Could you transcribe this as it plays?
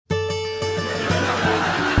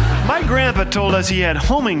grandpa told us he had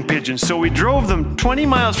homing pigeons, so we drove them 20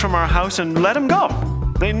 miles from our house and let them go.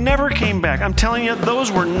 They never came back. I'm telling you,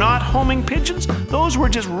 those were not homing pigeons. Those were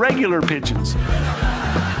just regular pigeons.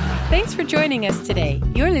 Thanks for joining us today.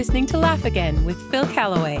 You're listening to Laugh Again with Phil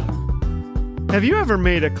Callaway. Have you ever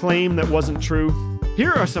made a claim that wasn't true?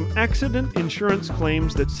 Here are some accident insurance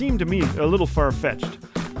claims that seem to me a little far-fetched.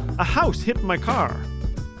 A house hit my car.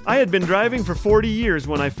 I had been driving for 40 years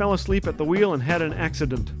when I fell asleep at the wheel and had an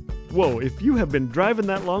accident. Whoa, if you have been driving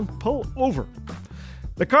that long, pull over.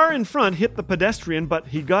 The car in front hit the pedestrian, but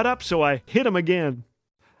he got up, so I hit him again.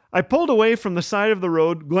 I pulled away from the side of the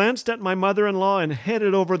road, glanced at my mother-in-law, and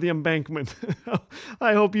headed over the embankment.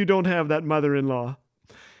 I hope you don't have that mother-in-law.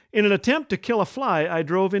 In an attempt to kill a fly, I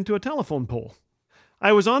drove into a telephone pole.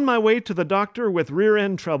 I was on my way to the doctor with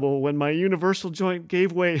rear-end trouble when my universal joint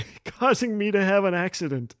gave way, causing me to have an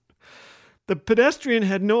accident. The pedestrian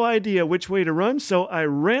had no idea which way to run, so I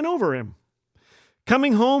ran over him.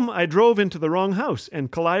 Coming home, I drove into the wrong house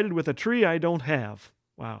and collided with a tree I don't have.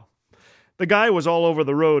 Wow. The guy was all over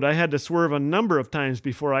the road. I had to swerve a number of times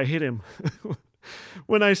before I hit him.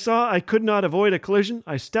 When I saw I could not avoid a collision,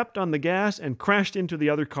 I stepped on the gas and crashed into the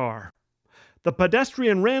other car. The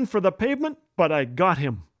pedestrian ran for the pavement, but I got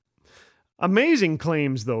him. Amazing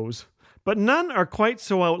claims, those. But none are quite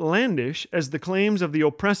so outlandish as the claims of the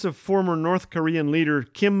oppressive former North Korean leader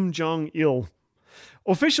Kim Jong-il.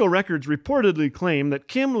 Official records reportedly claim that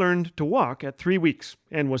Kim learned to walk at 3 weeks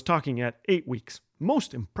and was talking at 8 weeks.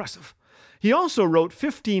 Most impressive. He also wrote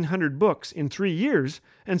 1,500 books in 3 years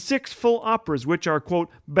and 6 full operas, which are, quote,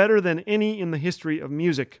 better than any in the history of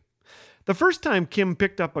music. The first time Kim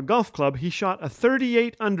picked up a golf club, he shot a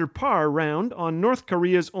 38 under par round on North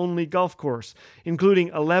Korea's only golf course, including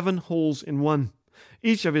 11 holes in one.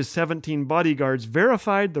 Each of his 17 bodyguards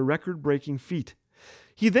verified the record-breaking feat.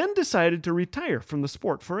 He then decided to retire from the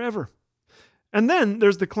sport forever. And then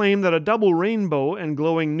there's the claim that a double rainbow and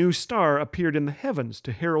glowing new star appeared in the heavens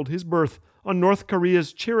to herald his birth on North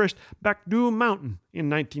Korea's cherished Bakdu Mountain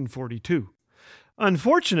in 1942.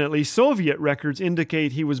 Unfortunately, Soviet records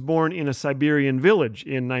indicate he was born in a Siberian village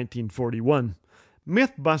in 1941.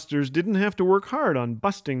 Mythbusters didn't have to work hard on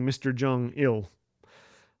busting Mr. Jong-il.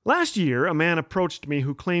 Last year, a man approached me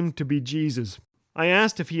who claimed to be Jesus. I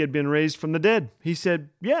asked if he had been raised from the dead. He said,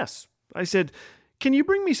 yes. I said, can you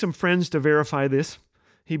bring me some friends to verify this?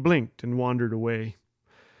 He blinked and wandered away.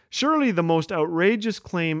 Surely the most outrageous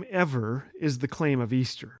claim ever is the claim of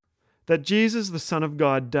Easter, that Jesus, the Son of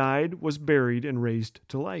God, died, was buried, and raised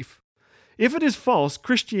to life. If it is false,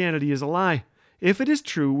 Christianity is a lie. If it is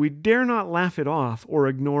true, we dare not laugh it off or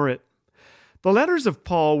ignore it. The letters of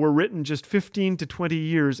Paul were written just 15 to 20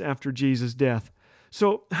 years after Jesus' death.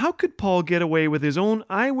 So how could Paul get away with his own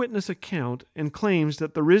eyewitness account and claims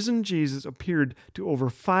that the risen Jesus appeared to over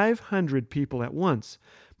 500 people at once,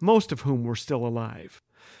 most of whom were still alive?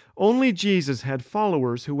 Only Jesus had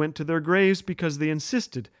followers who went to their graves because they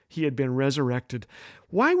insisted he had been resurrected.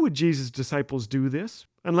 Why would Jesus' disciples do this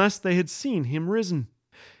unless they had seen him risen?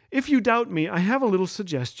 If you doubt me, I have a little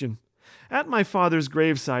suggestion. At my father's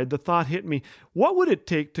graveside, the thought hit me, what would it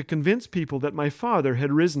take to convince people that my father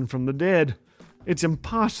had risen from the dead? It's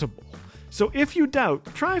impossible. So if you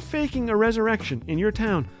doubt, try faking a resurrection in your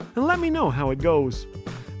town and let me know how it goes.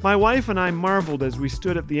 My wife and I marveled as we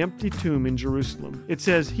stood at the empty tomb in Jerusalem. It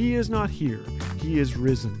says, "He is not here, he is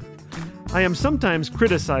risen." I am sometimes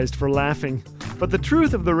criticized for laughing, but the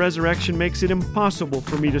truth of the resurrection makes it impossible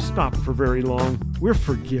for me to stop for very long. We're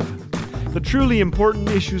forgiven. The truly important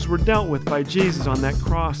issues were dealt with by Jesus on that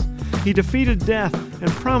cross. He defeated death and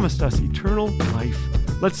promised us eternal life.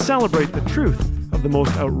 Let's celebrate the truth of the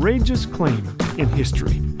most outrageous claim in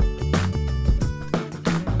history.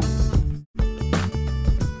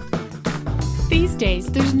 These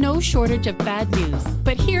days, there's no shortage of bad news.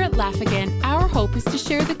 But here at Laugh Again, our hope is to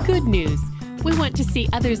share the good news. We want to see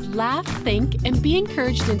others laugh, think, and be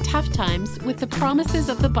encouraged in tough times with the promises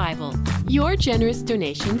of the Bible. Your generous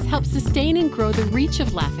donations help sustain and grow the reach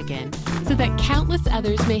of Laugh Again, so that countless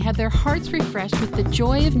others may have their hearts refreshed with the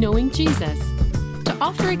joy of knowing Jesus. To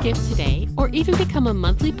offer a gift today, or even become a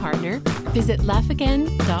monthly partner, visit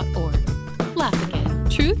laughagain.org. Laugh Again,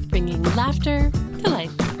 truth bringing laughter to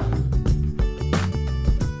life.